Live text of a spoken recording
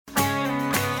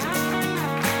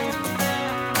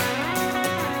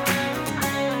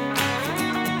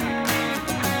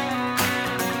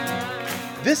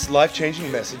This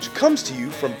life-changing message comes to you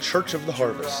from Church of the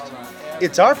Harvest.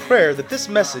 It's our prayer that this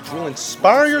message will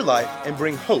inspire your life and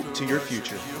bring hope to your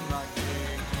future.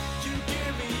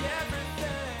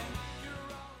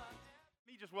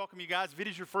 Welcome you guys. If it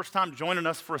is your first time joining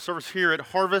us for a service here at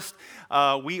Harvest,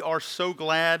 we are so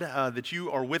glad that you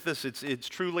are with us. It's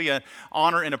truly an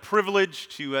honor and a privilege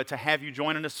to have you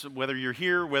joining us, whether you're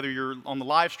here, whether you're on the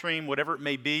live stream, whatever it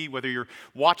may be, whether you're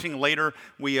watching later.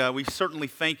 We certainly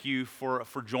thank you for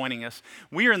joining us.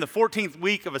 We are in the 14th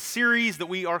week of a series that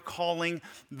we are calling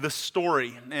The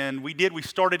Story, and we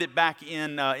started it back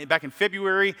in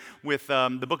February with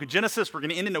the book of Genesis. We're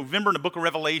going to end in November in the book of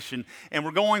Revelation, and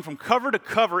we're going from cover to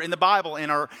cover in the Bible,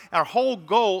 and our whole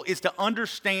goal is to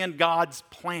understand God's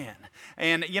plan.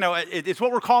 And, it's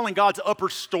what we're calling God's upper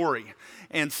story.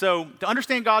 And so to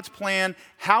understand God's plan,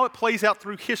 how it plays out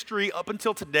through history up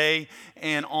until today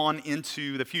and on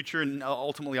into the future and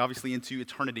ultimately, obviously, into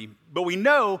eternity. But we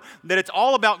know that it's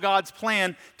all about God's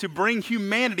plan to bring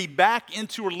humanity back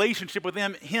into relationship with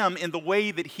Him in the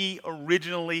way that He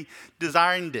originally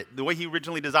desired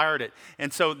it,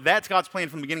 And so that's God's plan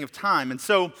from the beginning of time. And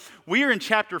so we are in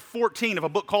chapter 14 of a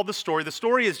book called The Story. The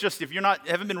story is just, if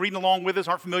haven't been reading along with us,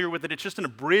 aren't familiar with it, it's just an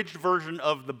abridged version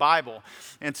of the Bible.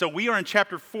 And so we are in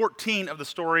chapter 14 of the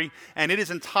story, and it is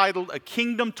entitled A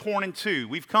Kingdom Torn in Two.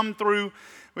 We've come through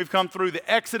the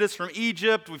Exodus from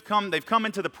Egypt. They've come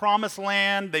into the Promised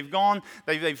Land. They've gone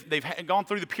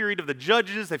through the period of the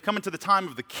Judges. They've come into the time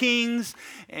of the Kings,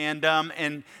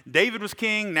 and David was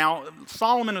king. Now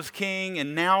Solomon was king,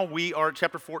 and now we are at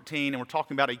chapter 14, and we're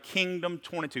talking about a kingdom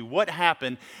torn in two. What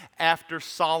happened after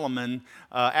Solomon,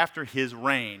 after his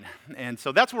reign? And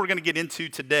so that's what we're going to get into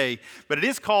today. But it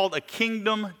is called A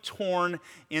Kingdom Torn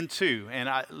in Two. And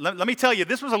let me tell you,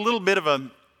 this was a little bit of a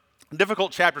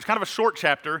difficult chapter. It's kind of a short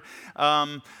chapter,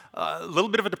 a little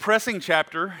bit of a depressing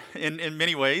chapter in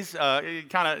many ways. Kind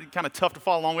of tough to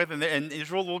follow along with, and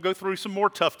Israel will go through some more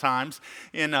tough times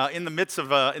in the midst of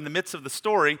the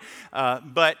story.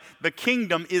 But the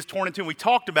kingdom is torn in two. We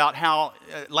talked about how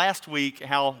last week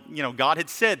how God had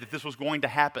said that this was going to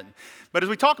happen. But as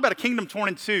we talk about a kingdom torn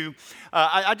in two,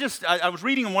 I was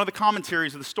reading in one of the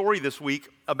commentaries of the story this week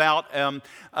about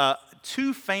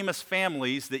two famous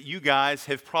families that you guys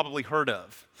have probably heard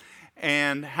of.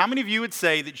 And how many of you would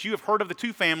say that you have heard of the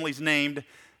two families named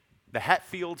the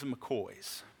Hatfields and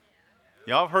McCoys?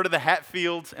 Y'all have heard of the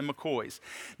Hatfields and McCoys.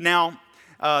 Now,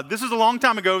 this is a long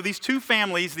time ago. These two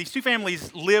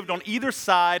families lived on either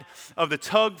side of the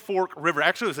Tug Fork River.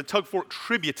 Actually, it was a Tug Fork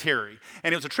tributary,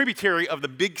 and it was a tributary of the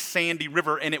Big Sandy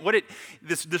River. And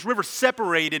this river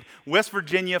separated West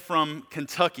Virginia from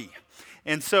Kentucky.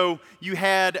 And so you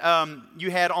had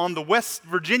on the West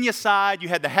Virginia side, you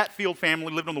had the Hatfield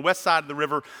family lived on the west side of the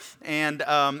river, and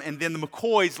then the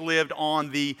McCoys lived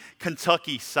on the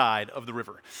Kentucky side of the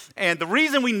river. And the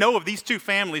reason we know of these two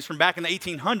families from back in the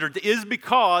 1800s is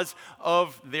because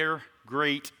of their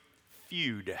great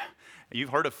feud.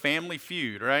 You've heard of Family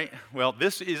Feud, right? Well,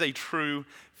 this is a true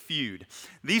feud.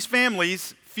 These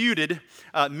families feuded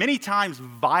many times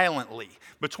violently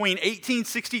between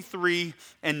 1863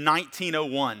 and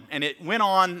 1901. And it went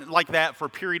on like that for a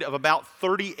period of about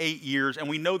 38 years. And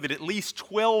we know that at least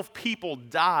 12 people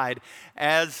died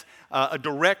as a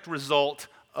direct result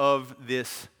of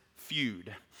this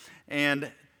feud.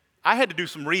 And I had to do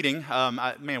some reading.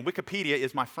 Wikipedia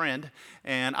is my friend.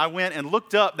 And I went and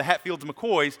looked up the Hatfields and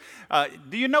McCoys.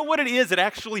 Do you know what it is that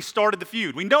actually started the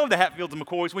feud? We know of the Hatfields and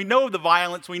McCoys. We know of the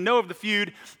violence. We know of the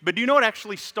feud. But do you know what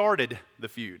actually started the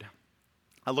feud?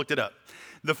 I looked it up.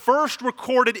 The first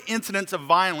recorded incidents of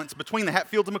violence between the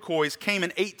Hatfields and McCoys came in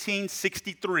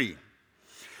 1863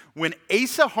 when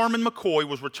Asa Harmon McCoy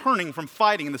was returning from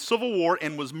fighting in the Civil War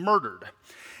and was murdered.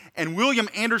 And William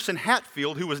Anderson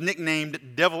Hatfield, who was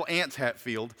nicknamed Devil Anse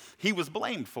Hatfield, he was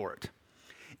blamed for it.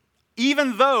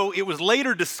 Even though it was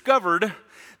later discovered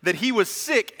that he was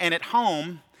sick and at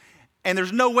home, and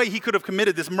there's no way he could have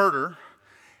committed this murder,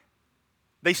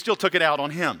 they still took it out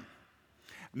on him.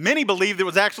 Many believed it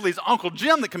was actually his Uncle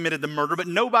Jim that committed the murder, but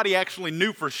nobody actually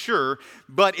knew for sure.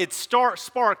 But it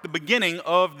sparked the beginning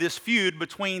of this feud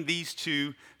between these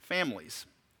two families.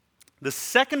 The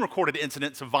second recorded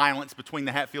incidents of violence between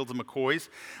the Hatfields and McCoys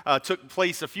took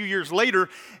place a few years later,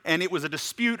 and it was a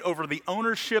dispute over the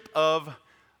ownership of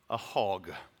a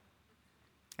hog.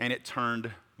 And it turned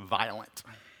violent.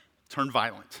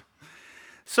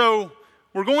 So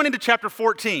we're going into chapter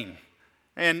 14.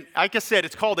 And like I said,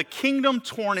 it's called A Kingdom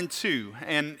Torn in Two.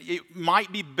 And it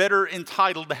might be better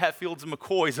entitled The Hatfields and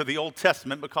McCoys of the Old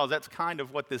Testament, because that's kind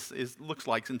of what this looks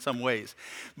like in some ways.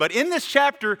 But in this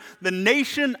chapter, the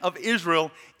nation of Israel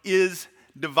is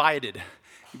divided.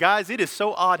 Guys, it is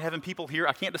so odd having people here.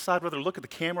 I can't decide whether to look at the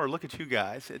camera or look at you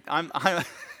guys. I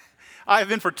have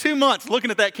been for 2 months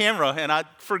looking at that camera, and I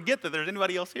forget that there's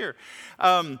anybody else here.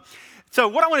 So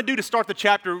what I want to do to start the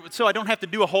chapter, so I don't have to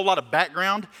do a whole lot of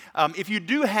background, if you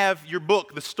do have your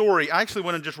book, the story, I actually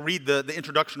want to just read the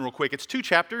introduction real quick. It's 2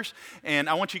 chapters, and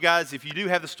I want you guys, if you do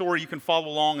have the story, you can follow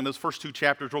along in those first 2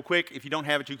 chapters real quick. If you don't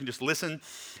have it, you can just listen.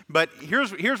 But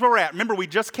here's where we're at. Remember, we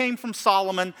just came from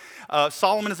Solomon.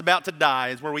 Solomon is about to die,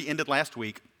 is where we ended last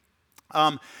week.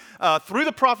 Through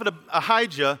the prophet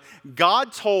Ahijah,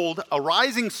 God told a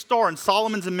rising star in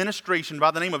Solomon's administration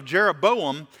by the name of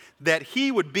Jeroboam that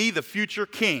he would be the future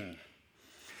king.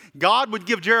 God would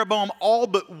give Jeroboam all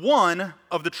but one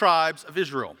of the tribes of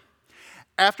Israel.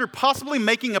 After possibly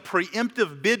making a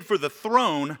preemptive bid for the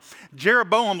throne,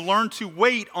 Jeroboam learned to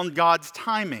wait on God's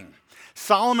timing.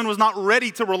 Solomon was not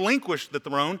ready to relinquish the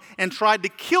throne and tried to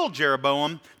kill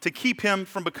Jeroboam to keep him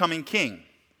from becoming king.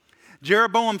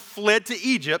 Jeroboam fled to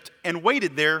Egypt and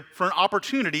waited there for an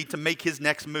opportunity to make his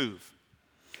next move.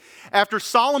 After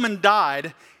Solomon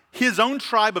died, his own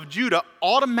tribe of Judah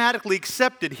automatically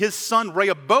accepted his son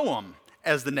Rehoboam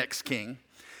as the next king.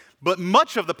 But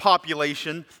much of the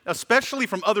population, especially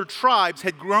from other tribes,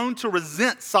 had grown to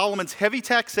resent Solomon's heavy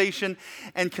taxation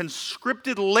and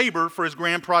conscripted labor for his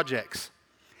grand projects.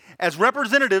 As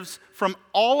representatives from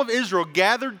all of Israel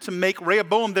gathered to make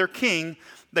Rehoboam their king,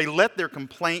 they let their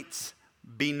complaints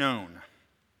be known.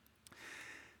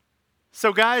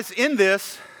 So guys, in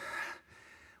this,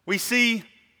 we see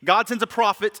God sends a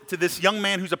prophet to this young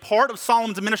man who's a part of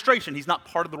Solomon's administration. He's not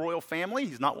part of the royal family.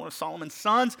 He's not one of Solomon's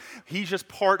sons. He's just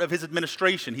part of his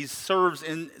administration. He serves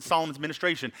in Solomon's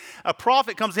administration. A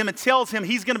prophet comes to him and tells him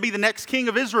he's going to be the next king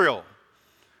of Israel.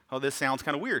 Oh, this sounds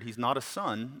kind of weird. He's not a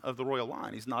son of the royal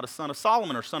line. He's not a son of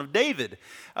Solomon or son of David.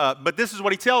 But this is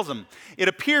what he tells him. It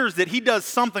appears that he does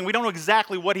something. We don't know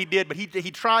exactly what he did, but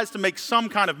he tries to make some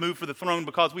kind of move for the throne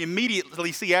because we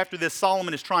immediately see after this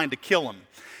Solomon is trying to kill him.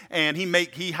 And he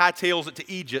hightails it to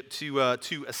Egypt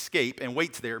to escape and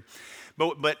waits there.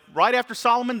 But right after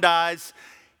Solomon dies,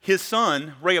 his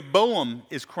son Rehoboam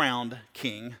is crowned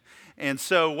king. And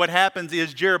so what happens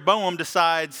is Jeroboam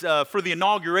decides for the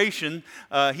inauguration,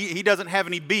 he doesn't have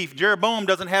any beef. Jeroboam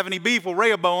doesn't have any beef with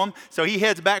Rehoboam, so he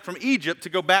heads back from Egypt to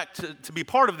go back to be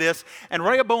part of this. And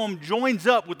Rehoboam joins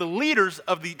up with the leaders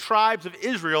of the tribes of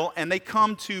Israel, and they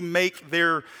come to make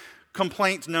their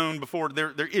complaints known before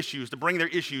their issues, to bring their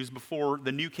issues before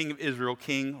the new king of Israel,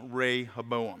 King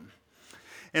Rehoboam.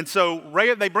 And so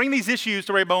they bring these issues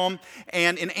to Rehoboam,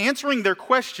 and in answering their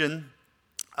question,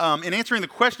 in answering the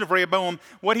question of Rehoboam,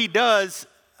 what he does,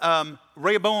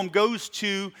 Rehoboam goes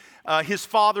to his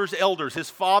father's elders, his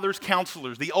father's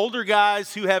counselors, the older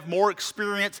guys who have more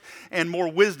experience and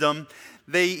more wisdom.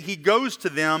 He goes to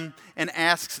them and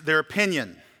asks their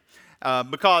opinion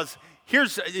because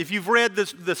if you've read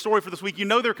the story for this week, you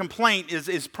know their complaint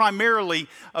is primarily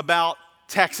about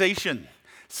taxation.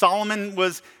 Solomon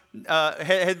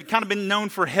had kind of been known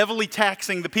for heavily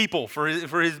taxing the people for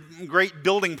his great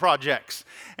building projects.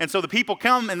 And so the people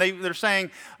come and they're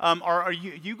saying, are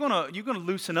you gonna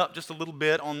loosen up just a little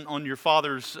bit on your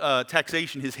father's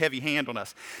taxation, his heavy hand on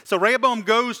us? So Rehoboam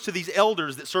goes to these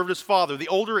elders that served his father, the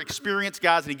older experienced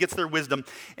guys, and he gets their wisdom.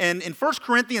 And in 1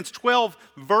 Corinthians 12,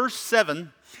 verse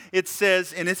 7, it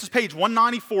says, and this is page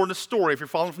 194 in the story, if you're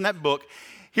following from that book,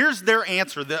 here's their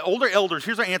answer. The older elders,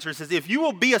 here's their answer. It says, if you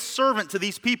will be a servant to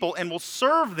these people and will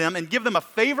serve them and give them a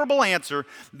favorable answer,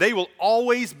 they will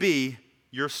always be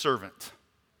your servant.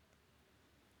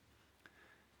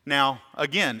 Now,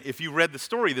 again, if you read the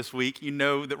story this week, you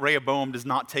know that Rehoboam does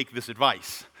not take this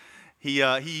advice.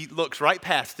 He looks right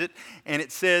past it, and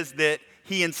it says that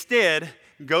he instead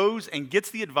goes and gets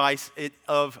the advice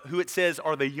of who it says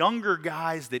are the younger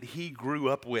guys that he grew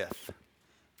up with.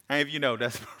 How of you know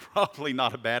that's probably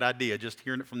not a bad idea, just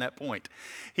hearing it from that point.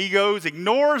 He goes,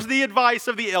 ignores the advice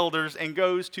of the elders, and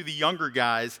goes to the younger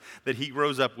guys that he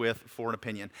grows up with for an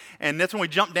opinion. And that's when we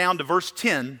jump down to verse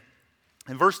 10.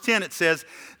 In verse 10 it says,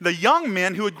 the young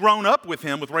men who had grown up with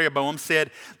him, with Rehoboam, said,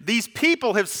 these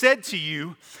people have said to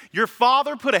you, your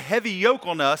father put a heavy yoke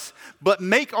on us, but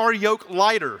make our yoke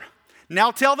lighter.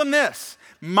 Now tell them this,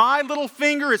 my little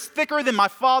finger is thicker than my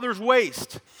father's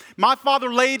waist. My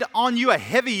father laid on you a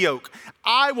heavy yoke.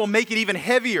 I will make it even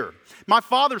heavier. My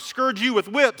father scourged you with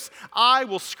whips. I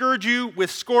will scourge you with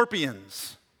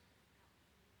scorpions.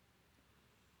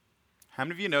 How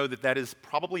many of you know that is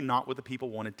probably not what the people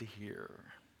wanted to hear?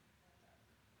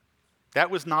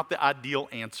 That was not the ideal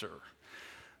answer.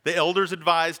 The elders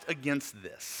advised against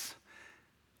this.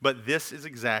 But this is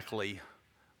exactly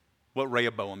what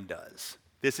Rehoboam does.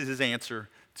 This is his answer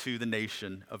to the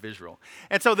nation of Israel.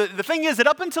 And so the thing is that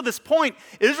up until this point,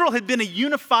 Israel had been a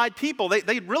unified people.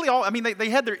 They really all, they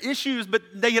had their issues, but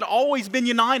they had always been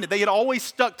united. They had always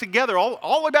stuck together,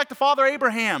 all the way back to Father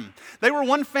Abraham. They were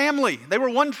one family. They were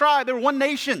one tribe. They were one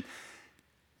nation.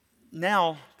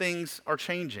 Now things are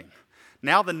changing.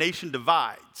 Now the nation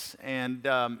divides, and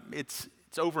it's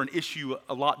over an issue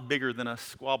a lot bigger than a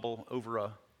squabble over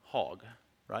a hog,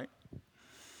 right?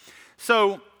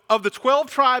 So, of the 12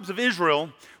 tribes of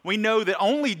Israel, we know that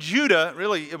only Judah,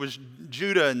 really it was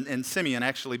Judah and Simeon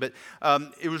actually, but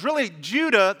it was really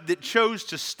Judah that chose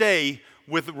to stay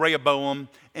with Rehoboam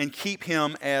and keep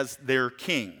him as their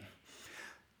king.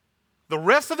 The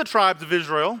rest of the tribes of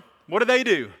Israel, what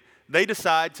do? They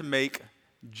decide to make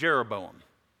Jeroboam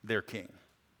their king.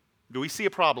 Do we see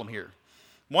a problem here?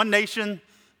 One nation,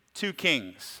 two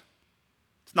kings.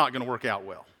 It's not going to work out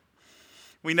well.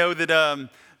 We know that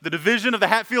the division of the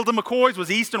Hatfields and McCoys was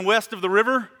east and west of the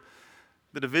river.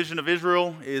 The division of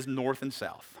Israel is north and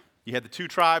south. You had the two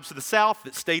tribes to the south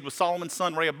that stayed with Solomon's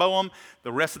son Rehoboam.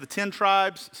 The rest of the 10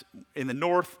 tribes in the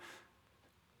north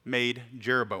made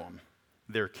Jeroboam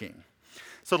their king.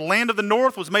 So the land of the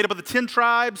north was made up of the 10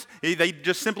 tribes. They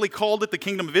just simply called it the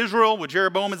kingdom of Israel with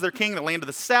Jeroboam as their king. The land of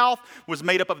the south was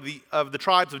made up of the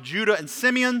tribes of Judah and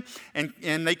Simeon,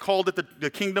 and they called it the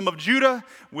kingdom of Judah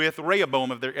with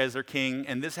Rehoboam as their king.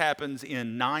 And this happens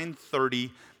in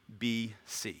 930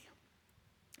 BC.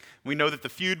 We know that the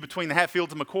feud between the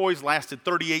Hatfields and McCoys lasted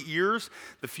 38 years.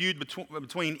 The feud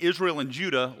between Israel and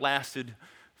Judah lasted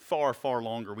far, far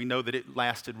longer. We know that it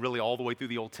lasted really all the way through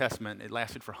the Old Testament. It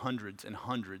lasted for hundreds and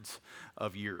hundreds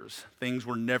of years. Things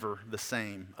were never the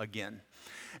same again.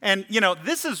 And,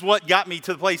 this is what got me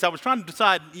to the place I was trying to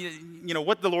decide,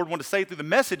 what the Lord wanted to say through the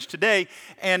message today.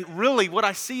 And really what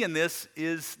I see in this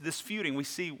is this feuding. We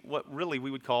see what really we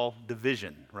would call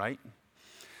division, right?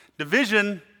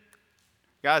 Division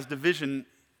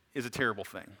is a terrible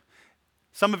thing.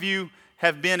 Some of you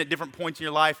have been at different points in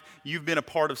your life, you've been a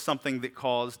part of something that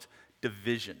caused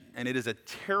division. And it is a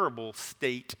terrible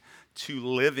state to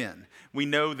live in. We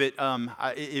know that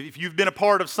if you've been a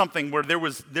part of something where there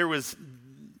was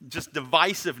just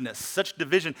divisiveness, such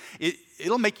division,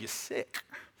 it'll make you sick.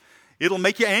 It'll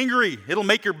make you angry. It'll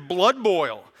make your blood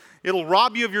boil. It'll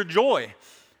rob you of your joy.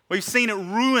 We've seen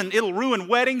it'll ruin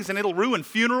weddings and it'll ruin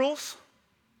funerals.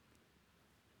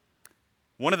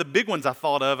 One of the big ones I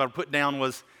put down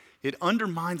was, it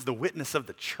undermines the witness of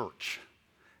the church.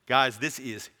 Guys, this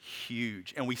is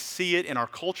huge. And we see it in our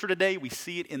culture today. We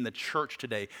see it in the church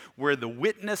today, where the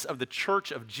witness of the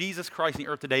church of Jesus Christ in the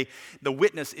earth today, the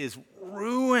witness is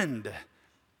ruined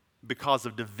because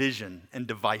of division and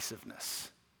divisiveness.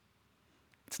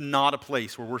 It's not a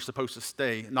place where we're supposed to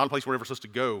stay, not a place where we're supposed to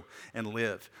go and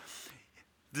live.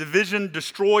 Division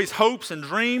destroys hopes and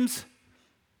dreams.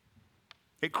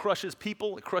 It crushes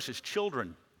people. It crushes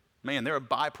children. Man, they're a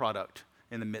byproduct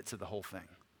in the midst of the whole thing.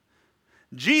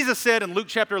 Jesus said in Luke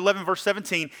chapter 11, verse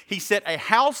 17, he said, a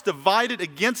house divided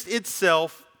against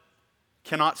itself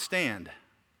cannot stand,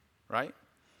 right?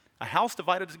 A house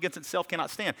divided against itself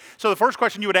cannot stand. So the first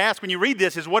question you would ask when you read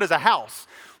this is, what is a house?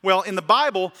 Well, in the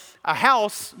Bible, a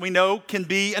house, we know, can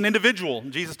be an individual.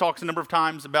 Jesus talks a number of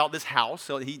times about this house.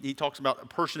 So he talks about a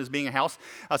person as being a house.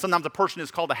 Sometimes a person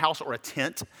is called a house or a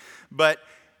tent. But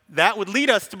that would lead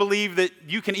us to believe that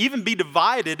you can even be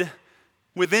divided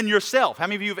within yourself. How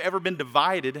many of you have ever been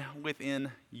divided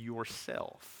within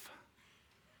yourself?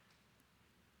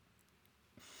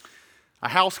 A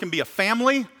house can be a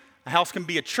family. A house can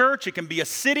be a church. It can be a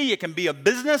city. It can be a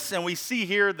business. And we see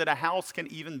here that a house can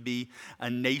even be a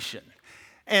nation.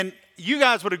 And you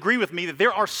guys would agree with me that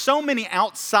there are so many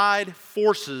outside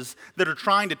forces that are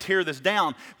trying to tear this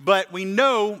down. But we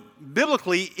know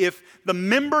biblically, if the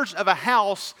members of a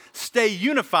house stay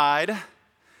unified,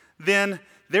 then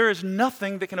there is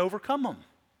nothing that can overcome them.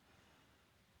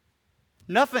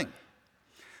 Nothing.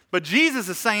 But Jesus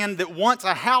is saying that once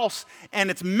a house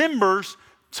and its members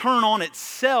turn on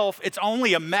itself, it's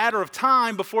only a matter of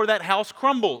time before that house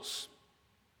crumbles.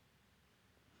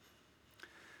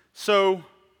 So,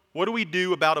 what do we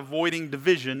do about avoiding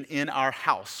division in our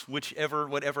house,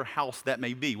 whatever house that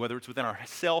may be, whether it's within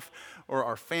ourself or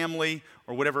our family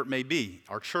or whatever it may be,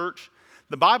 our church?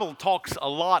 The Bible talks a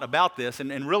lot about this,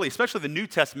 and really, especially the New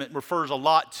Testament refers a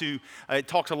lot to, it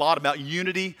talks a lot about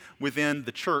unity within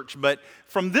the church. But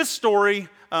from this story,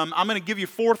 I'm going to give you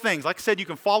 4 things. Like I said, you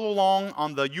can follow along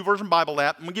on the YouVersion Bible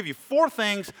app. I'm going to give you 4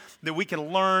 things that we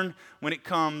can learn when it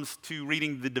comes to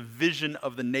reading the division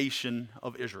of the nation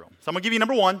of Israel. So I'm going to give you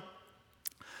number 1.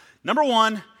 Number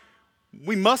 1,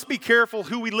 we must be careful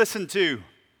who we listen to.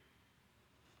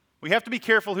 We have to be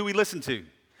careful who we listen to.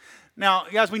 Now,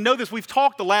 guys, we know this. We've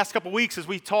talked the last couple weeks as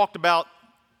we talked about,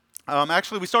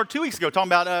 actually, we started 2 weeks ago talking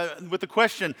about with the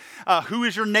question, who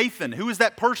is your Nathan? Who is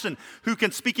that person who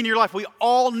can speak into your life? We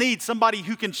all need somebody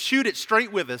who can shoot it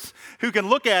straight with us, who can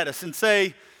look at us and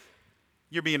say,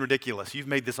 you're being ridiculous. You've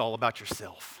made this all about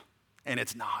yourself, and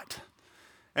it's not.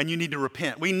 And you need to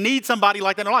repent. We need somebody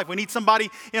like that in our life. We need somebody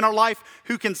in our life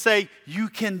who can say, you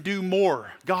can do more.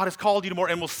 God has called you to more.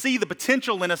 And we'll see the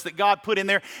potential in us that God put in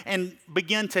there and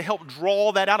begin to help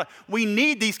draw that out. We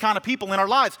need these kind of people in our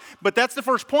lives. But that's the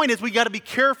first point, is we got to be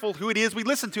careful who it is we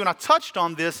listen to. And I touched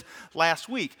on this last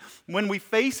week. When we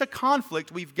face a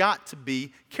conflict, we've got to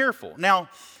be careful. Now,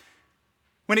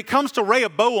 when it comes to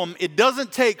Rehoboam, it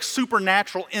doesn't take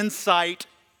supernatural insight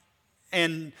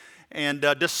and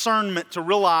discernment to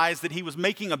realize that he was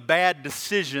making a bad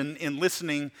decision in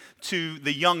listening to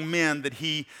the young men that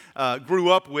he grew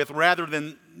up with, rather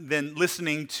than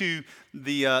listening to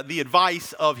the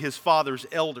advice of his father's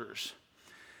elders.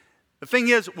 The thing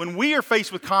is, when we are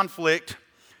faced with conflict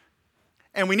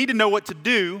and we need to know what to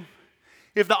do,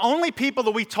 if the only people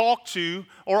that we talk to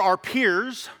are our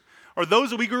peers, or those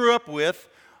that we grew up with,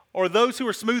 or those who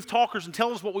are smooth talkers and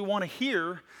tell us what we want to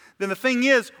hear, then the thing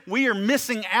is, we are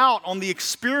missing out on the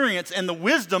experience and the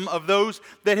wisdom of those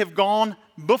that have gone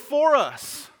before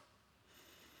us.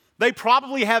 They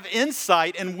probably have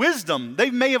insight and wisdom. They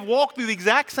may have walked through the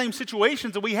exact same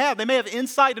situations that we have. They may have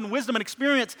insight and wisdom and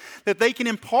experience that they can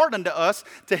impart unto us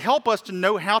to help us to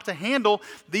know how to handle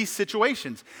these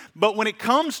situations. But when it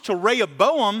comes to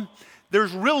Rehoboam,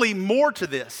 there's really more to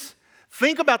this.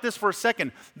 Think about this for a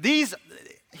second.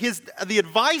 The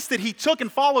advice that he took and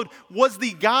followed was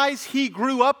the guys he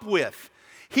grew up with.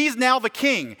 He's now the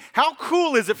king. How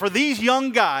cool is it for these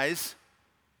young guys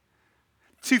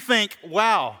to think,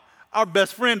 wow, our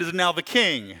best friend is now the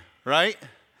king, right?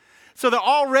 So they're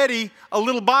already a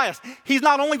little biased. He's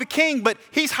not only the king, but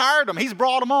he's hired them. He's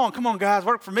brought them on. Come on, guys,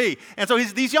 work for me. And so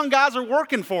these young guys are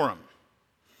working for him.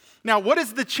 Now, what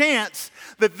is the chance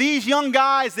that these young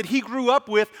guys that he grew up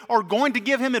with are going to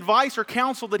give him advice or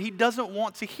counsel that he doesn't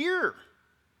want to hear?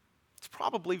 It's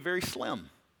probably very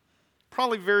slim.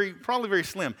 Probably very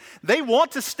slim. They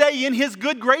want to stay in his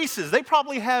good graces. They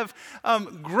probably have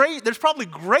there's probably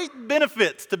great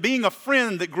benefits to being a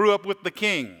friend that grew up with the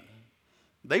king.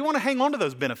 They want to hang on to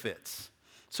those benefits.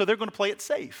 So they're going to play it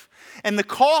safe. And the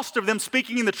cost of them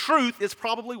speaking in the truth is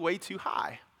probably way too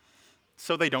high.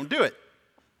 So they don't do it.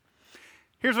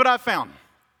 Here's what I've found.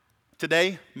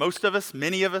 Today, most of us,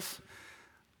 many of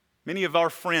our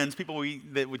friends, people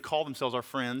that would call themselves our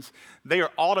friends, they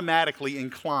are automatically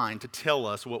inclined to tell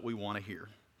us what we want to hear.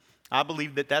 I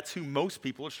believe that that's who most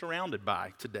people are surrounded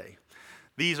by today.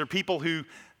 These are people who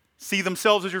see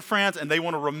themselves as your friends, and they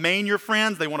want to remain your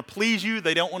friends. They want to please you.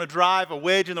 They don't want to drive a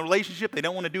wedge in the relationship. They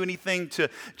don't want to do anything to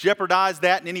jeopardize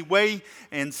that in any way.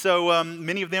 And so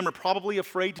many of them are probably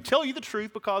afraid to tell you the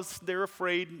truth because they're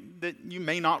afraid that you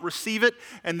may not receive it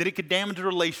and that it could damage the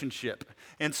relationship.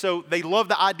 And so they love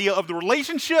the idea of the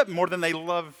relationship more than they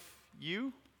love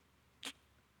you.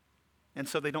 And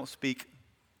so they don't speak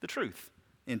the truth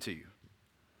into you.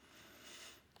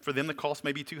 For them, the cost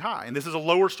may be too high. And this is a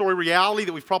lower story reality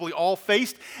that we've probably all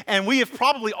faced. And we have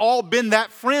probably all been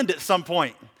that friend at some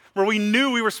point where we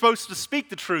knew we were supposed to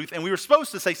speak the truth and we were supposed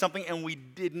to say something and we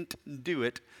didn't do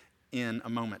it in a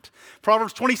moment.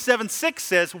 Proverbs 27:6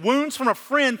 says, wounds from a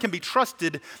friend can be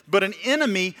trusted, but an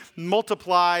enemy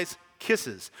multiplies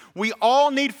kisses. We all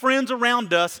need friends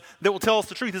around us that will tell us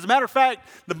the truth. As a matter of fact,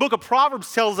 the book of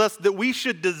Proverbs tells us that we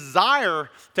should desire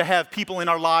to have people in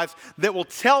our lives that will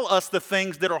tell us the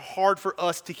things that are hard for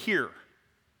us to hear.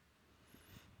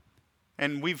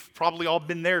 And we've probably all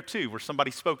been there too, where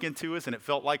somebody spoke into us and it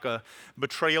felt like a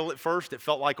betrayal at first. It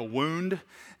felt like a wound.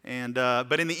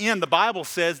 But in the end, the Bible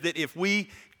says that if we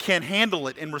can handle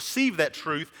it and receive that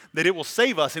truth, that it will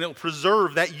save us and it will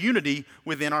preserve that unity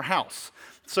within our house.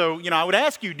 So, I would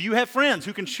ask you, do you have friends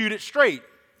who can shoot it straight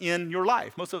in your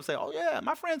life? Most of us say, oh yeah,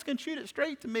 my friends can shoot it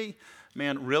straight to me.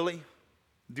 Man, really?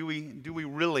 Do we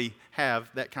really have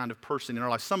that kind of person in our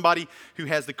life? Somebody who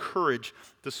has the courage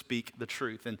to speak the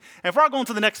truth. And before I go on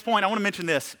to the next point, I want to mention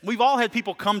this. We've all had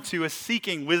people come to us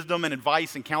seeking wisdom and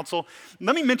advice and counsel.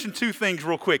 Let me mention two things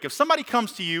real quick. If somebody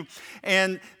comes to you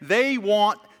and they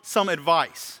want some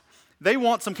advice, they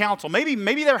want some counsel. Maybe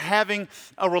they're having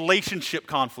a relationship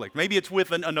conflict. Maybe it's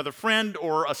with another friend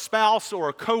or a spouse or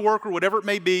a coworker, whatever it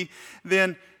may be.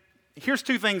 Then here's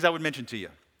two things I would mention to you.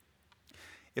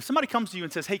 If somebody comes to you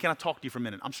and says, hey, can I talk to you for a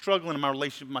minute? I'm struggling in my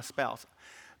relationship with my spouse.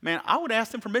 Man, I would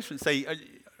ask them permission. Say,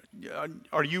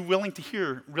 Are you willing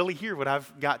to really hear what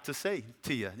I've got to say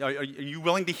to you? Are you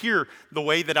willing to hear the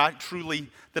way that I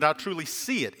truly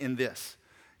see it in this?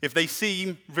 If they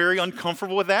seem very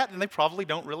uncomfortable with that, then they probably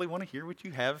don't really want to hear what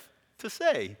you have to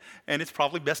say. And it's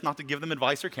probably best not to give them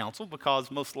advice or counsel, because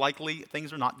most likely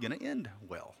things are not going to end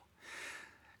well.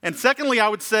 And secondly, I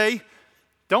would say,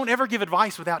 don't ever give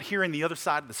advice without hearing the other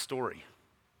side of the story.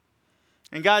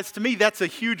 And guys, to me, that's a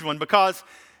huge one, because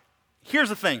here's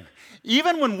the thing.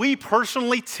 Even when we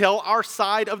personally tell our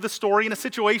side of the story in a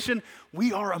situation,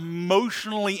 we are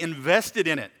emotionally invested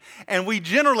in it. And we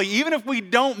generally, even if we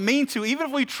don't mean to, even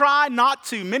if we try not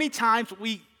to, many times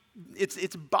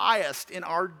it's biased in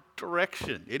our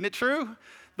direction. Isn't it true?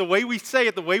 The way we say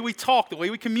it, the way we talk, the way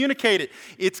we communicate it,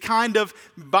 it's kind of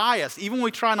biased, even when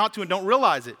we try not to and don't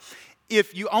realize it.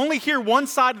 If you only hear one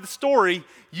side of the story,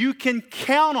 you can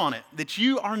count on it that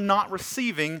you are not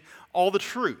receiving all the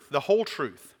truth, the whole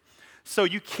truth. So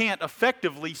you can't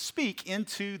effectively speak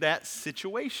into that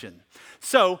situation.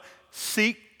 So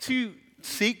seek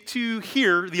to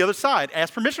hear the other side.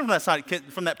 Ask permission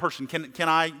from that person. Can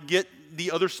I get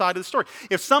the other side of the story?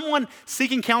 If someone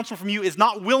seeking counsel from you is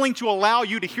not willing to allow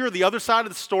you to hear the other side of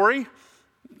the story,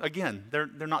 again, they're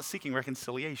not seeking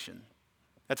reconciliation.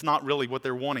 That's not really what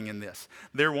they're wanting in this.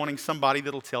 They're wanting somebody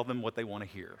that'll tell them what they want to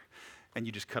hear. And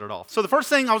you just cut it off. So the first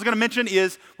thing I was going to mention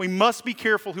is we must be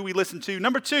careful who we listen to.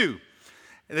 Number two,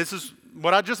 and this is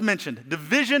what I just mentioned.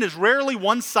 Division is rarely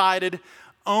one-sided.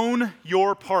 Own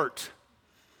your part.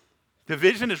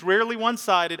 Division is rarely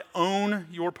one-sided. Own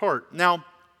your part. Now,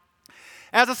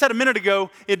 as I said a minute ago,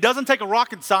 it doesn't take a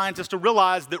rocket scientist to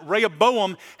realize that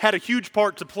Rehoboam had a huge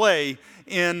part to play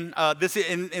in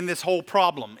this whole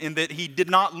problem, in that he did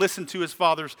not listen to his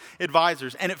father's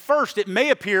advisors. And at first, it may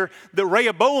appear that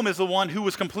Rehoboam is the one who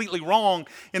was completely wrong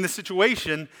in the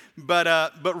situation,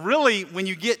 but really, when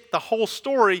you get the whole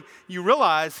story, you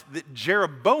realize that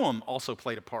Jeroboam also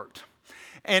played a part.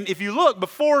 And if you look,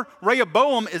 before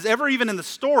Rehoboam is ever even in the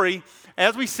story,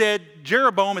 as we said,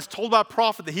 Jeroboam is told by a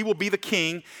prophet that he will be the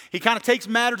king. He kind of takes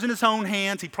matters in his own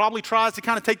hands. He probably tries to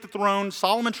kind of take the throne.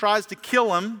 Solomon tries to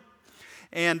kill him,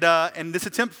 and this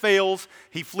attempt fails.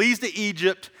 He flees to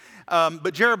Egypt,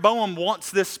 but Jeroboam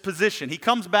wants this position. He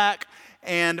comes back,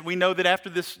 and we know that after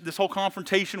this whole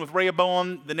confrontation with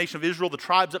Rehoboam, the nation of Israel, the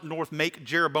tribes up north, make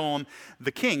Jeroboam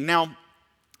the king. Now,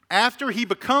 after he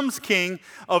becomes king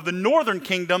of the northern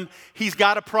kingdom, he's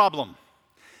got a problem.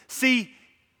 See,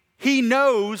 he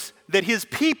knows that his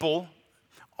people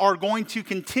are going to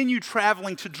continue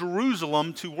traveling to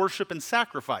Jerusalem to worship and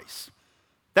sacrifice.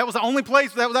 That was the only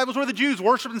place, that was where the Jews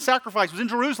worshiped and sacrificed, was in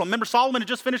Jerusalem. Remember, Solomon had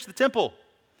just finished the temple.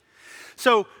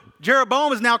 So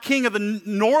Jeroboam is now king of the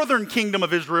northern kingdom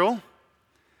of Israel.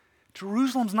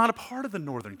 Jerusalem's not a part of the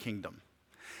northern kingdom.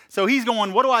 So he's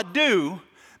going, what do I do?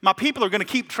 My people are going to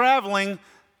keep traveling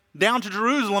down to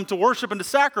Jerusalem to worship and to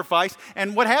sacrifice.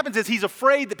 And what happens is he's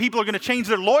afraid that people are going to change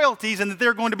their loyalties and that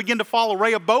they're going to begin to follow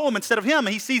Rehoboam instead of him. And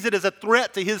he sees it as a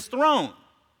threat to his throne.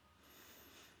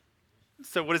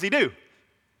 So what does he do?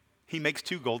 He makes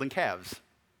 2 golden calves.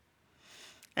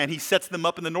 And he sets them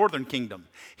up in the northern kingdom.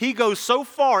 He goes so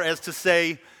far as to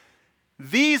say,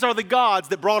 these are the gods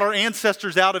that brought our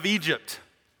ancestors out of Egypt.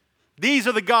 These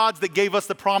are the gods that gave us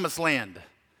the promised land.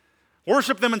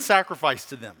 Worship them and sacrifice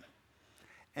to them.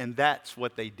 And that's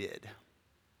what they did.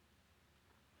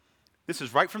 This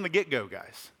is right from the get-go,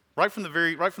 guys. Right from the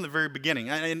very beginning.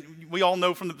 And we all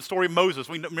know from the story of Moses,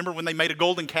 we remember when they made a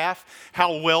golden calf,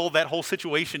 how well that whole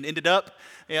situation ended up.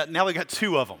 Yeah, now they got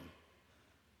 2 of them.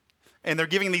 And they're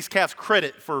giving these calves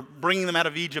credit for bringing them out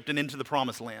of Egypt and into the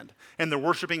promised land. And they're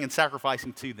worshiping and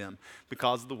sacrificing to them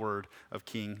because of the word of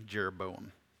King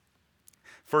Jeroboam.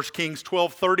 1 Kings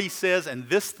 12:30 says, and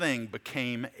this thing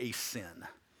became a sin.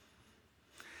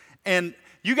 And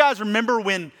you guys remember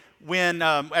when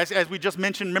as we just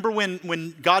mentioned, remember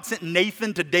when God sent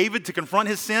Nathan to David to confront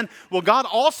his sin? Well, God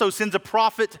also sends a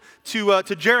prophet to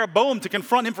Jeroboam to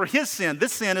confront him for his sin,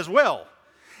 this sin as well.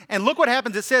 And look what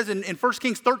happens. It says in 1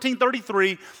 Kings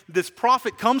 13:33, this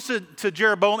prophet comes to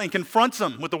Jeroboam and confronts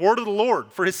him with the word of the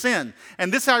Lord for his sin.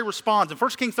 And this is how he responds. In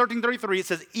 1 Kings 13:33, it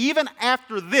says, even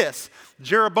after this,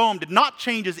 Jeroboam did not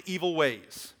change his evil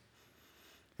ways.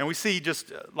 And we see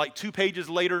just like 2 pages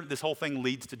later, this whole thing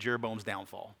leads to Jeroboam's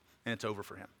downfall. And it's over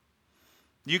for him.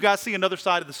 You guys see another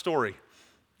side of the story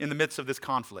in the midst of this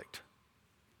conflict.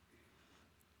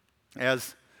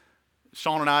 As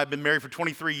Sean and I have been married for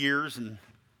 23 years and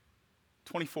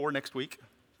 24 next week.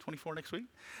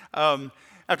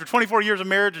 After 24 years of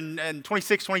marriage and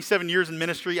 26, 27 years in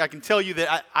ministry, I can tell you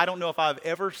that I don't know if I've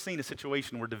ever seen a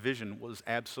situation where division was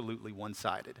absolutely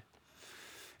one-sided.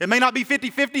 It may not be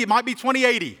 50-50, it might be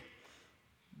 20-80.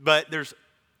 But there's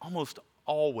almost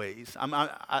always,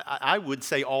 I would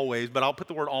say always, but I'll put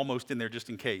the word almost in there just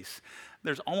in case.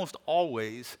 There's almost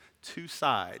always two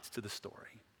sides to the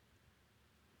story.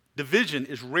 Division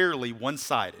is rarely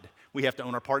one-sided. We have to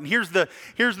own our part. And here's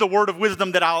the word of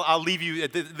wisdom that I'll leave you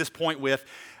at this point with.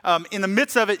 In the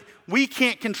midst of it, we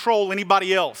can't control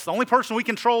anybody else. The only person we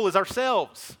control is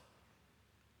ourselves.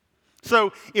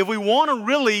 So if we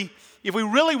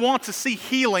really want to see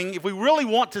healing, if we really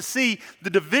want to see the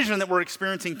division that we're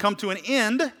experiencing come to an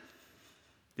end,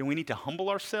 then we need to humble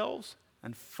ourselves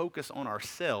and focus on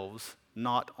ourselves,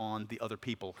 not on the other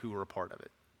people who are a part of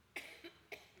it.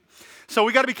 So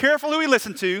we got to be careful who we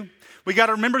listen to. We got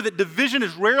to remember that division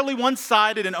is rarely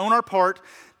one-sided and own our part.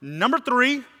 Number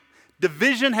 3,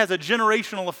 division has a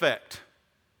generational effect.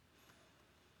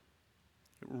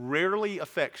 It rarely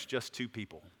affects just 2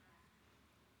 people.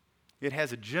 It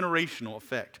has a generational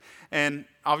effect. And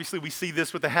obviously we see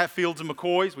this with the Hatfields and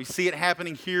McCoys. We see it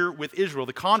happening here with Israel.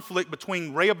 The conflict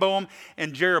between Rehoboam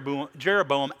and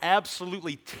Jeroboam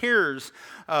absolutely tears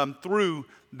through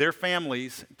their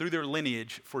families, through their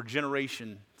lineage for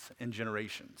generations and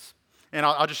generations. And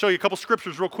I'll just show you a couple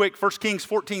scriptures real quick. 1 Kings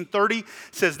 14:30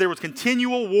 says there was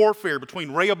continual warfare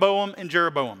between Rehoboam and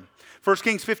Jeroboam. 1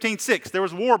 Kings 15:6, there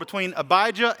was war between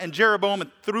Abijah and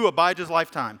Jeroboam through Abijah's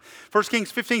lifetime. 1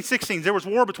 Kings 15:16, there was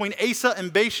war between Asa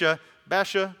and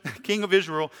Baasha, king of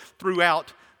Israel,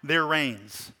 throughout their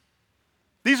reigns.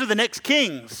 These are the next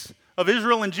kings of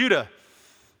Israel and Judah.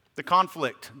 The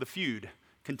conflict, the feud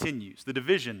continues. The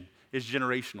division is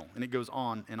generational, and it goes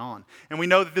on and on. And we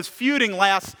know that this feuding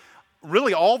lasts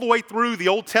really all the way through the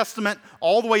Old Testament,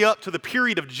 all the way up to the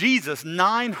period of Jesus,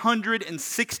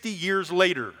 960 years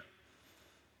later.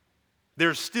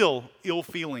 There's still ill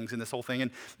feelings in this whole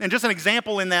thing. And just an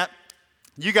example in that,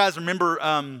 you guys remember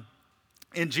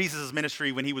in Jesus'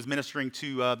 ministry when he was ministering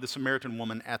to the Samaritan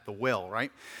woman at the well,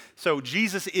 right? So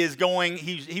Jesus is going,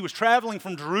 he was traveling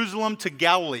from Jerusalem to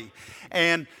Galilee.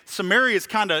 And Samaria is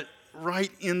kind of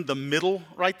right in the middle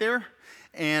right there.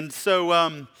 And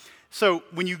so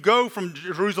when you go from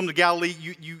Jerusalem to Galilee,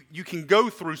 you can go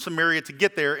through Samaria to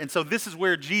get there. And so this is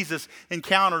where Jesus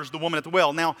encounters the woman at the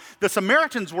well. Now, the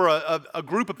Samaritans were a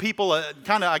group of people,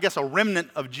 kind of, I guess, a remnant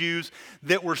of Jews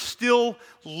that were still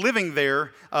living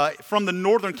there from the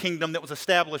northern kingdom that was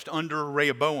established under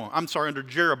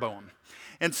Jeroboam.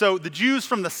 And so the Jews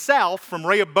from the south, from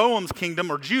Rehoboam's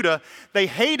kingdom or Judah, they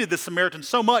hated the Samaritans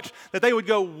so much that they would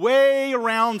go way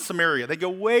around Samaria. They'd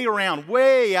go way around,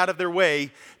 way out of their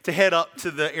way to head up to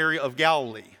the area of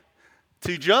Galilee,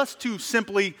 to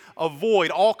simply avoid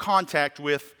all contact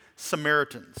with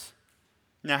Samaritans.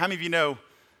 Now, how many of you know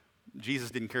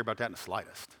Jesus didn't care about that in the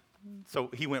slightest? So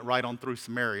he went right on through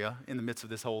Samaria in the midst of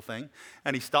this whole thing.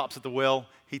 And he stops at the well.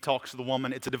 He talks to the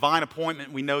woman. It's a divine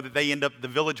appointment. We know that they end up,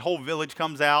 whole village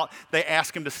comes out. They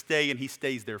ask him to stay, and he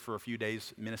stays there for a few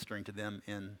days ministering to them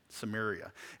in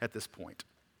Samaria at this point.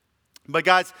 But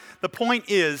guys, the point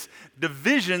is,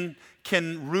 division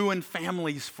can ruin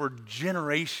families for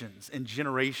generations and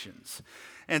generations.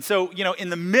 And so, in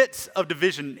the midst of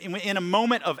division, in a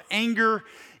moment of anger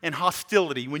and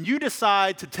hostility, when you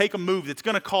decide to take a move that's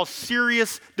going to cause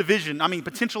serious division,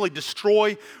 potentially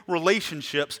destroy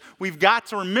relationships, we've got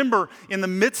to remember in the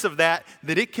midst of that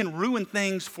it can ruin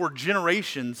things for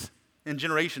generations and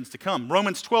generations to come.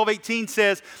 Romans 12:18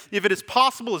 says, if it is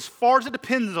possible, as far as it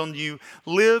depends on you,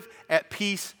 live at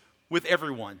peace with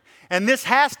everyone. And this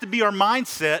has to be our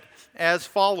mindset as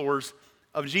followers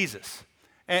of Jesus.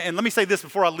 And let me say this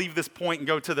before I leave this point and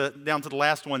go down to the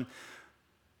last one.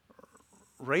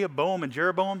 Rehoboam and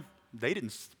Jeroboam, they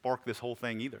didn't spark this whole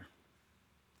thing either.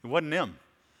 It wasn't them.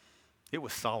 It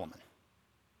was Solomon.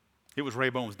 It was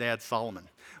Rehoboam's dad, Solomon.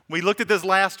 We looked at this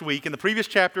last week. In the previous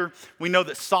chapter, we know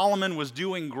that Solomon was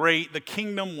doing great. The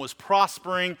kingdom was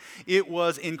prospering. It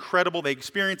was incredible. They were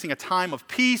experiencing a time of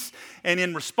peace. And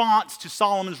in response to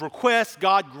Solomon's request,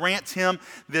 God grants him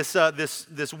this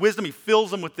wisdom. He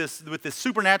fills him with this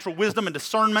supernatural wisdom and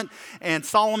discernment. And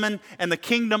Solomon and the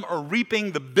kingdom are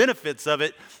reaping the benefits of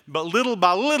it. But little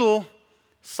by little,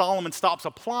 Solomon stops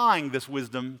applying this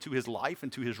wisdom to his life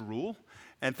and to his rule.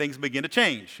 And things begin to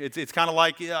change. It's kind of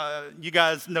like, you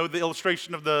guys know the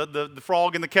illustration of the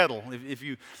frog in the kettle. If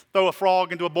you throw a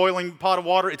frog into a boiling pot of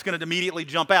water, it's going to immediately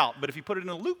jump out. But if you put it in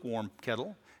a lukewarm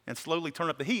kettle and slowly turn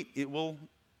up the heat, it will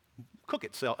cook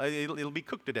itself. It'll be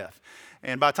cooked to death.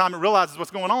 And by the time it realizes what's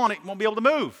going on, it won't be able to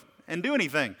move and do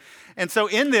anything. And so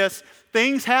in this,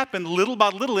 things happen little by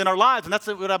little in our lives. And that's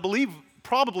what I believe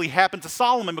probably happened to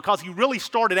Solomon because he really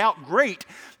started out great,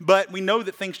 but we know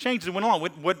that things changed and went on.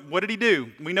 What did he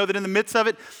do? We know that in the midst of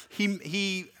it,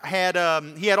 he had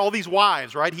all these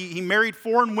wives, right? He married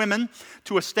foreign women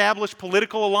to establish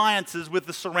political alliances with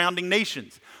the surrounding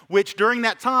nations, which during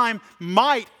that time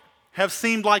might have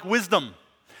seemed like wisdom.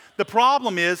 The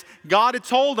problem is God had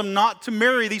told him not to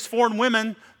marry these foreign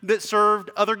women that served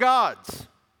other gods.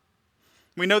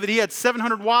 We know that he had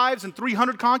 700 wives and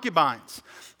 300 concubines.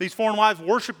 These foreign wives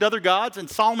worshiped other gods, and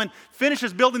Solomon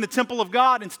finishes building the temple of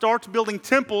God and starts building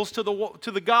temples to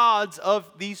the gods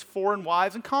of these foreign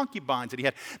wives and concubines that he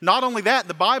had. Not only that,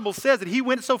 the Bible says that he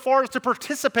went so far as to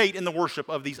participate in the worship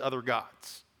of these other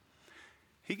gods.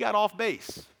 He got off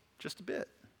base just a bit.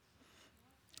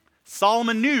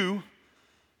 Solomon knew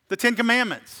the Ten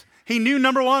Commandments. He knew,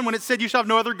 number one, when it said, "You shall have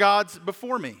no other gods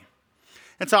before me."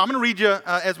 And so I'm going to read you,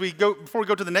 before we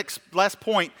go to the last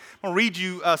point, I'm going to read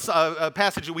you a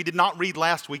passage that we did not read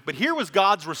last week. But here was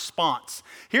God's response.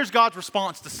 Here's God's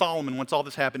response to Solomon once all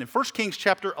this happened. In 1 Kings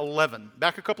chapter 11,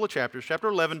 back a couple of chapters, chapter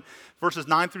 11, verses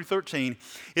 9 through 13,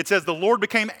 it says, "The Lord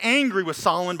became angry with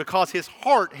Solomon because his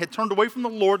heart had turned away from the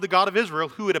Lord, the God of Israel,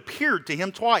 who had appeared to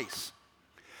him twice.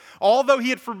 Although he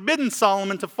had forbidden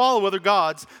Solomon to follow other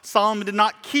gods, Solomon did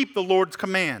not keep the Lord's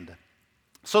command.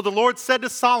 So the Lord said to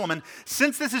Solomon,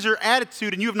 'Since this is your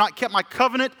attitude and you have not kept my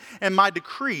covenant and my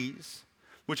decrees,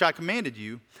 which I commanded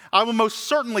you, I will most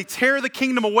certainly tear the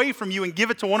kingdom away from you and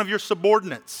give it to one of your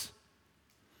subordinates.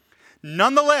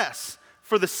 Nonetheless,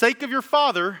 for the sake of your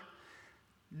father,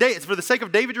 for the sake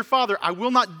of David your father, I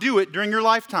will not do it during your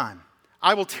lifetime.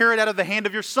 I will tear it out of the hand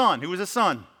of your son.'" Who was his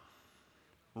son?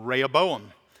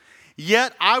 Rehoboam.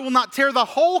 "Yet I will not tear the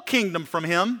whole kingdom from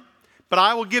him, but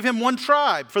I will give him one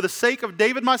tribe for the sake of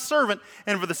David my servant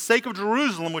and for the sake of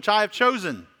Jerusalem, which I have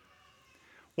chosen."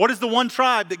 What is the one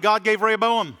tribe that God gave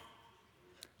Rehoboam?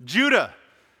 Judah.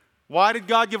 Why did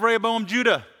God give Rehoboam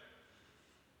Judah?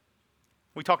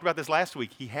 We talked about this last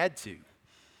week. He had to.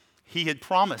 He had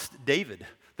promised David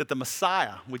that the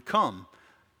Messiah would come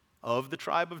of the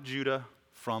tribe of Judah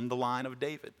from the line of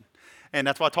David. And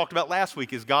that's what I talked about last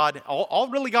week is God, all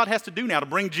really God has to do now to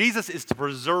bring Jesus is to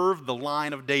preserve the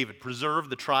line of David, preserve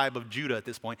the tribe of Judah at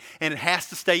this point. And it has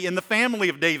to stay in the family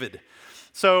of David.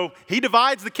 So he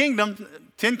divides the kingdom,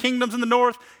 10 kingdoms in the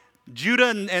north. Judah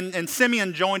and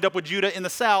Simeon joined up with Judah in the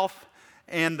south.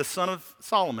 And the son of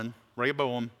Solomon,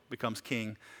 Rehoboam, becomes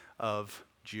king of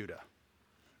Judah.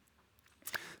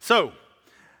 So,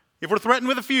 if we're threatened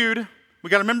with a feud, we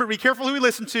got to remember, be careful who we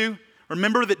listen to.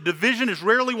 Remember that division is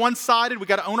rarely one-sided. We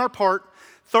got to own our part.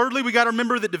 Thirdly, we got to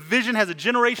remember that division has a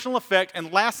generational effect.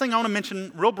 And last thing I want to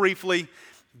mention real briefly,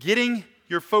 getting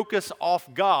your focus off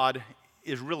God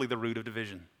is really the root of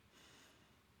division.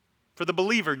 For the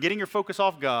believer, getting your focus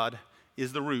off God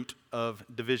is the root of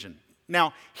division.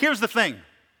 Now, here's the thing.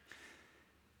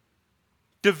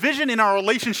 Division in our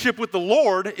relationship with the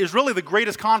Lord is really the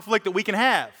greatest conflict that we can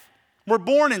have. We're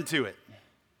born into it.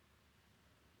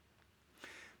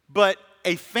 But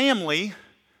a family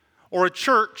or a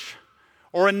church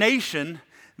or a nation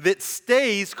that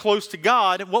stays close to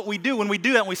God, what we do when we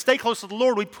do that, when we stay close to the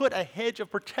Lord, we put a hedge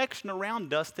of protection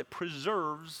around us that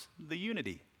preserves the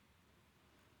unity.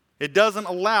 It doesn't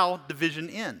allow division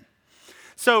in.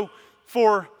 So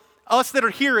for us that are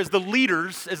here as the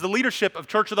leaders, as the leadership of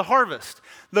Church of the Harvest,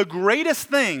 the greatest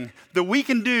thing that we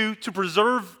can do to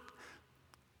preserve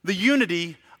the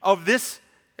unity of this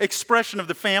expression of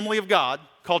the family of God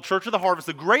called Church of the Harvest,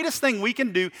 the greatest thing we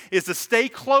can do is to stay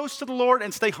close to the Lord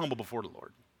and stay humble before the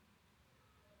Lord.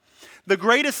 The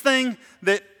greatest thing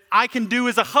that I can do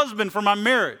as a husband for my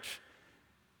marriage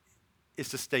is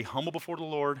to stay humble before the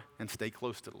Lord and stay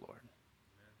close to the Lord.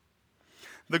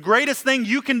 The greatest thing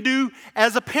you can do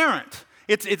as a parent,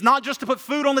 it's not just to put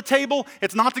food on the table,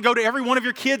 it's not to go to every one of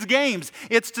your kids' games,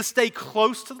 it's to stay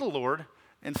close to the Lord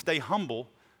and stay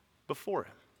humble before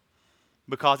Him,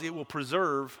 because it will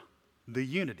preserve the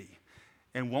unity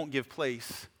and won't give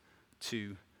place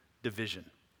to division.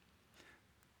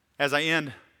 As I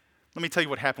end, let me tell you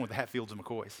what happened with the Hatfields and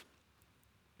McCoys.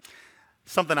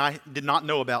 Something I did not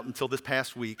know about until this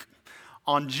past week.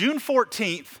 On June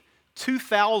 14th,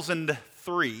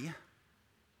 2003,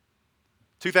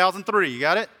 you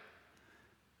got it?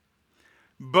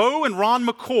 Bo and Ron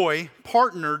McCoy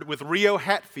partnered with Rio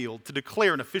Hatfield to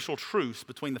declare an official truce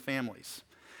between the families,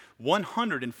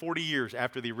 140 years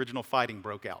after the original fighting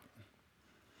broke out.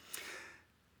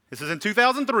 This is in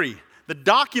 2003. The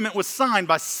document was signed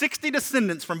by 60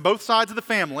 descendants from both sides of the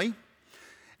family,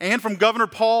 and from Governor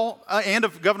Paul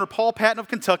Patton of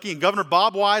Kentucky and Governor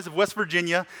Bob Wise of West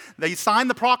Virginia. They signed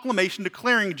the proclamation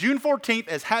declaring June 14th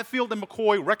as Hatfield and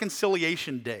McCoy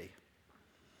Reconciliation Day.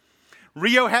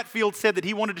 Rio Hatfield said that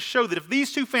he wanted to show that if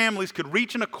these two families could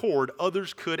reach an accord,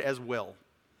 others could as well.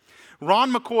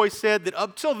 Ron McCoy said that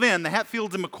up till then, the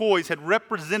Hatfields and McCoys had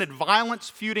represented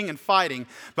violence, feuding, and fighting,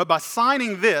 but by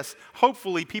signing this,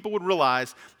 hopefully people would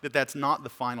realize that that's not the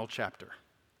final chapter.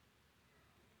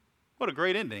 What a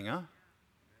great ending, huh?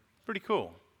 Pretty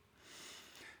cool.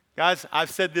 Guys,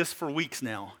 I've said this for weeks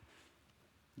now.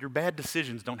 Your bad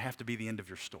decisions don't have to be the end of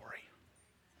your story.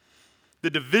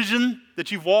 The division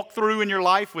that you've walked through in your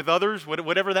life with others,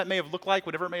 whatever that may have looked like,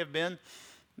 whatever it may have been,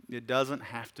 it doesn't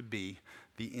have to be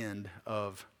the end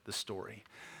of the story.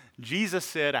 Jesus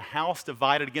said, a house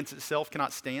divided against itself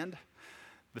cannot stand.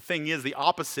 The thing is, the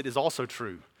opposite is also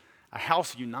true. A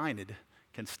house united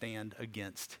can stand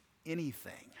against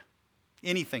anything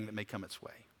that may come its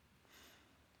way.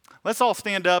 Let's all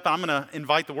stand up. I'm going to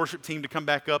invite the worship team to come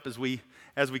back up as we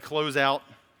close out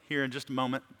here in just a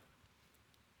moment.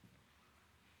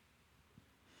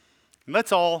 And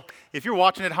let's all, if you're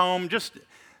watching at home, just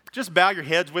bow your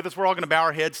heads with us. We're all going to bow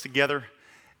our heads together.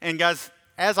 And guys,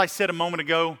 as I said a moment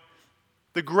ago,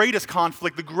 the greatest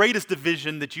conflict, the greatest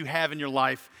division that you have in your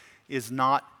life is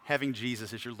not having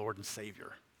Jesus as your Lord and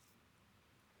Savior.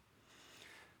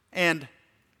 And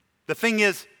the thing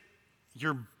is,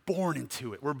 you're born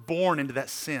into it. We're born into that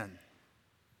sin.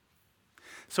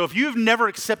 So if you've never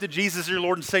accepted Jesus as your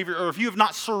Lord and Savior, or if you have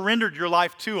not surrendered your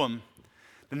life to Him,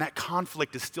 then that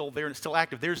conflict is still there and it's still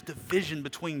active. There's division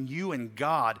between you and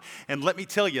God. And let me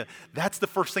tell you, that's the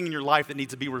first thing in your life that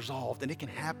needs to be resolved. And it can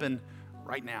happen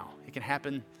right now. It can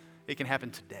happen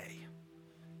today.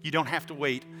 You don't have to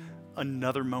wait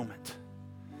another moment.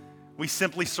 We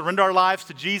simply surrender our lives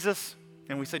to Jesus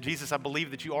and we say, Jesus, I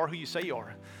believe that you are who you say you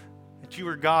are. That you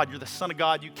are God. You're the Son of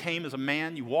God. You came as a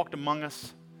man. You walked among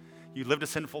us. You lived a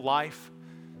sinful life.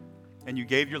 And you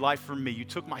gave your life for me. You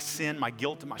took my sin, my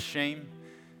guilt, and my shame.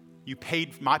 You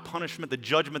paid my punishment, the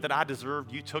judgment that I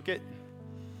deserved. You took it.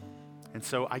 And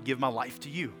so I give my life to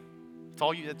you.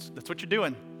 That's what you're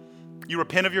doing. You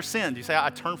repent of your sins. You say,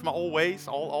 I turn from my old ways,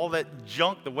 all that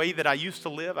junk, the way that I used to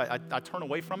live. I turn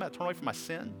away from it. I turn away from my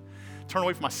sin. Turn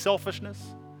away from my selfishness.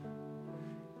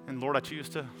 And Lord, I choose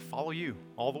to follow you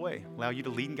all the way. Allow you to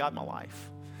lead and guide my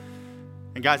life.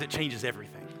 And guys, it changes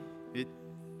everything.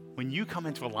 When you come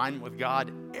into alignment with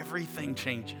God, everything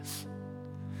changes.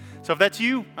 So if that's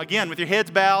you, again, with your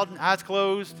heads bowed, eyes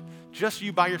closed, just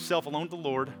you by yourself alone with the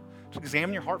Lord, just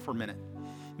examine your heart for a minute.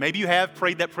 Maybe you have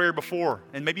prayed that prayer before,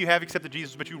 and maybe you have accepted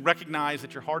Jesus, but you recognize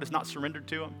that your heart is not surrendered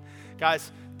to Him.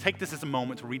 Guys, take this as a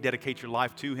moment to rededicate your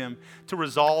life to Him, to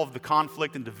resolve the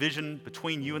conflict and division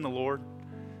between you and the Lord,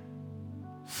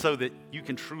 so that you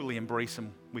can truly embrace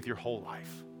Him with your whole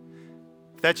life.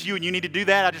 If that's you and you need to do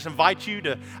that, I just invite you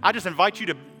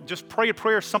to just pray a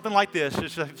prayer, something like this.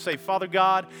 Just say, Father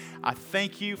God, I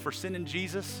thank you for sending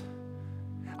Jesus.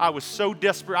 I am so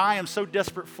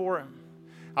desperate for Him.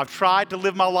 I've tried to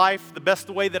live my life the best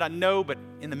way that I know, but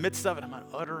in the midst of it, I'm an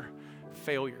utter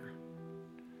failure.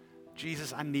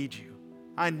 Jesus, I need you.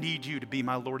 I need you to be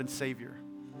my Lord and Savior.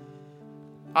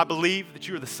 I believe that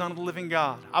you are the Son of the living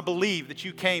God. I believe that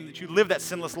you came, that you lived that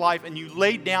sinless life, and you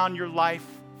laid down your life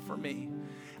for me.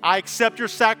 I accept your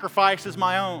sacrifice as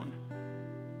my own.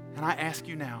 And I ask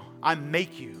you now, I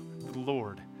make you the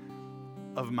Lord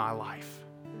of my life.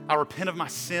 I repent of my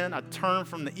sin. I turn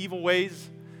from the evil ways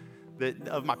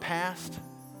of my past.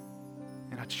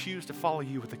 And I choose to follow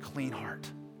you with a clean heart.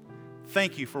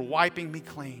 Thank you for wiping me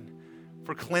clean,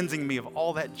 for cleansing me of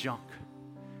all that junk.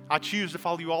 I choose to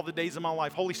follow you all the days of my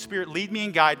life. Holy Spirit, lead me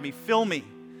and guide me. Fill me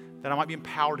that I might be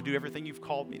empowered to do everything you've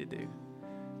called me to do.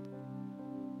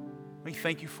 We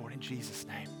thank you for it in Jesus'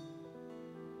 name.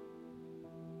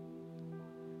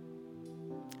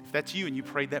 If that's you and you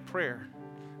prayed that prayer,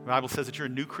 the Bible says that you're a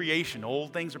new creation.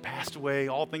 Old things are passed away.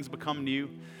 All things become new.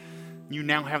 You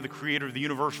now have the Creator of the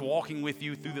universe walking with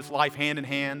you through this life hand in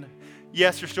hand.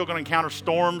 Yes, you're still going to encounter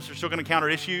storms. You're still going to encounter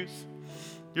issues.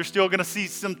 You're still going to see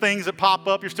some things that pop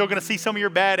up. You're still going to see some of your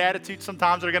bad attitudes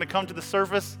sometimes that are going to come to the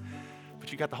surface.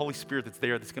 But you got the Holy Spirit that's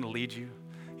there that's going to lead you.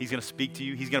 He's going to speak to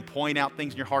you. He's going to point out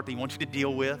things in your heart that He wants you to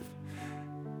deal with.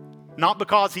 Not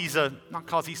because he's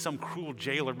some cruel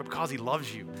jailer, but because He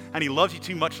loves you. And He loves you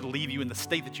too much to leave you in the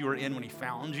state that you were in when He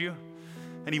found you.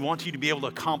 And He wants you to be able to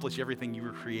accomplish everything you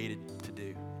were created to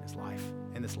do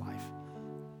in this life.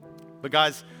 But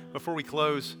guys, before we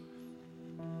close,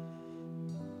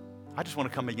 I just want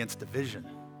to come against division.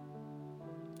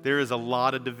 There is a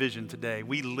lot of division today.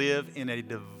 We live in a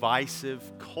divisive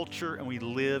culture and we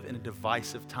live in a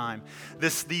divisive time.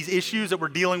 These issues that we're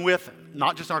dealing with,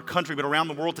 not just in our country, but around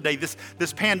the world today, this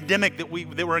pandemic that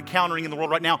we're encountering in the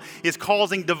world right now is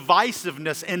causing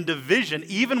divisiveness and division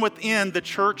even within the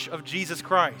church of Jesus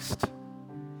Christ.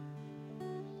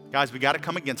 Guys, we got to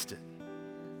come against it.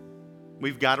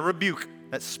 We've got to rebuke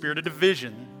that spirit of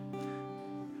division.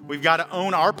 We've got to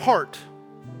own our part.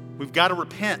 We've got to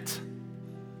repent.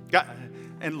 God,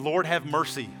 and Lord, have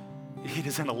mercy. It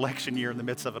is an election year in the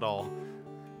midst of it all.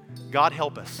 God,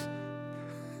 help us.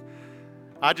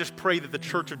 I just pray that the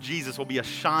church of Jesus will be a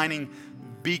shining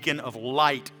beacon of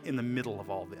light in the middle of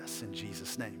all this, in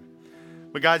Jesus' name.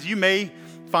 But guys, you may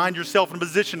find yourself in a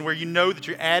position where you know that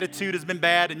your attitude has been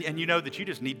bad and you know that you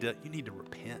need to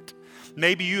repent.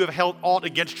 Maybe you have held aught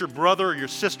against your brother or your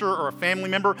sister or a family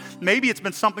member. Maybe it's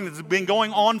been something that's been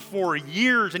going on for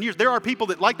years and years. There are people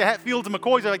that, like the Hatfields and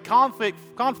McCoys, are like conflict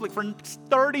for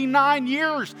 39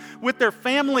 years with their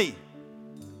family.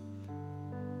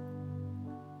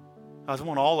 I just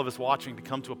want all of us watching to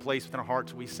come to a place within our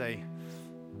hearts where we say,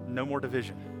 no more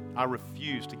division. I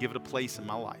refuse to give it a place in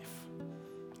my life.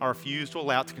 I refuse to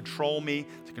allow it to control me,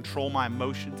 to control my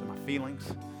emotions and my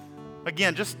feelings.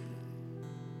 Again, just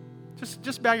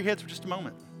bow your heads for just a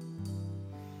moment.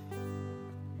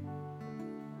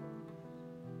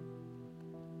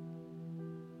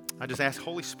 I just ask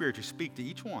Holy Spirit to speak to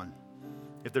each one.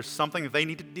 If there's something that they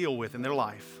need to deal with in their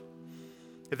life,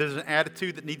 if there's an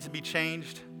attitude that needs to be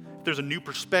changed, if there's a new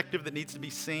perspective that needs to be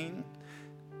seen,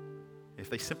 if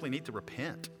they simply need to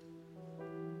repent.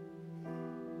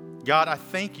 God, I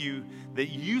thank you that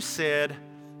you said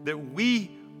that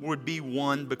we would be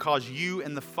one because you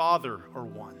and the Father are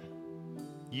one.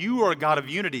 You are a God of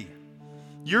unity.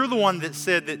 You're the one that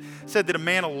said that a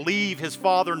man will leave his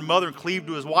father and mother and cleave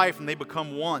to his wife and they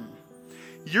become one.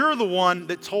 You're the one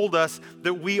that told us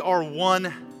that we are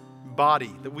one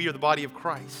body, that we are the body of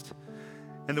Christ,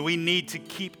 and that we need to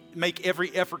make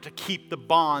every effort to keep the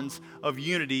bonds of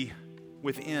unity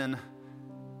within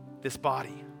this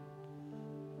body.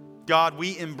 God,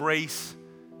 we embrace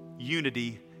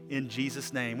unity in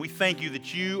Jesus' name. We thank you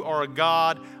that you are a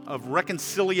God of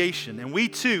reconciliation, and we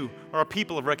too are a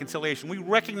people of reconciliation. We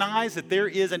recognize that there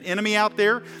is an enemy out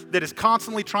there that is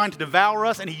constantly trying to devour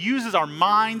us, and he uses our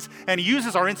minds, and he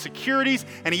uses our insecurities,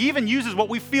 and he even uses what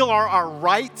we feel are our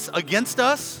rights against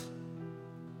us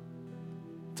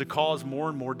to cause more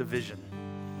and more division.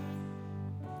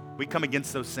 We come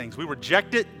against those things. We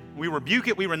reject it, we rebuke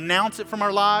it, we renounce it from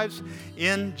our lives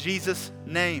in Jesus'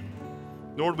 name.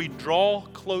 Lord, we draw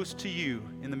close to you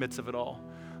in the midst of it all.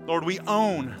 Lord, we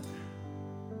own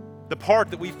the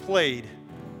part that we've played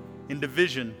in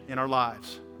division in our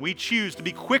lives. We choose to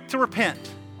be quick to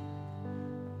repent.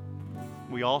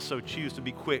 We also choose to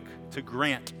be quick to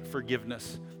grant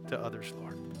forgiveness to others,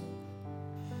 Lord.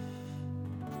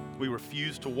 We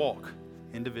refuse to walk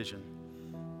in division.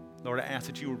 Lord, I ask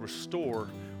that you would restore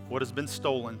what has been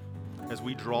stolen as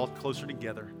we draw closer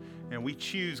together. And we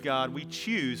choose, God, we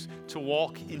choose to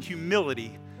walk in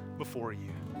humility before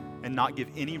you and not give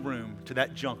any room to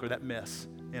that junk or that mess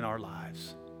in our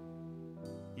lives.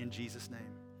 In Jesus' name.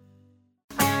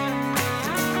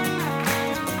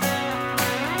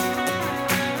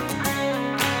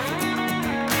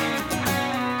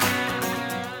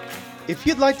 If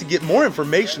you'd like to get more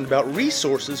information about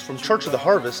resources from Church of the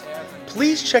Harvest,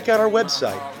 please check out our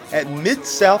website at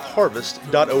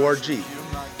midsouthharvest.org.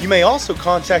 You may also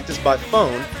contact us by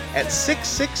phone at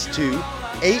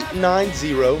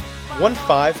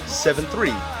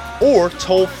 662-890-1573 or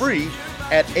toll free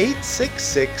at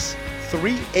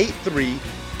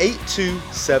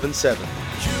 866-383-8277. You,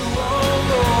 oh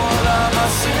Lord, are my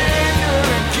Savior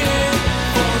and King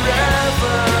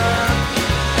forever.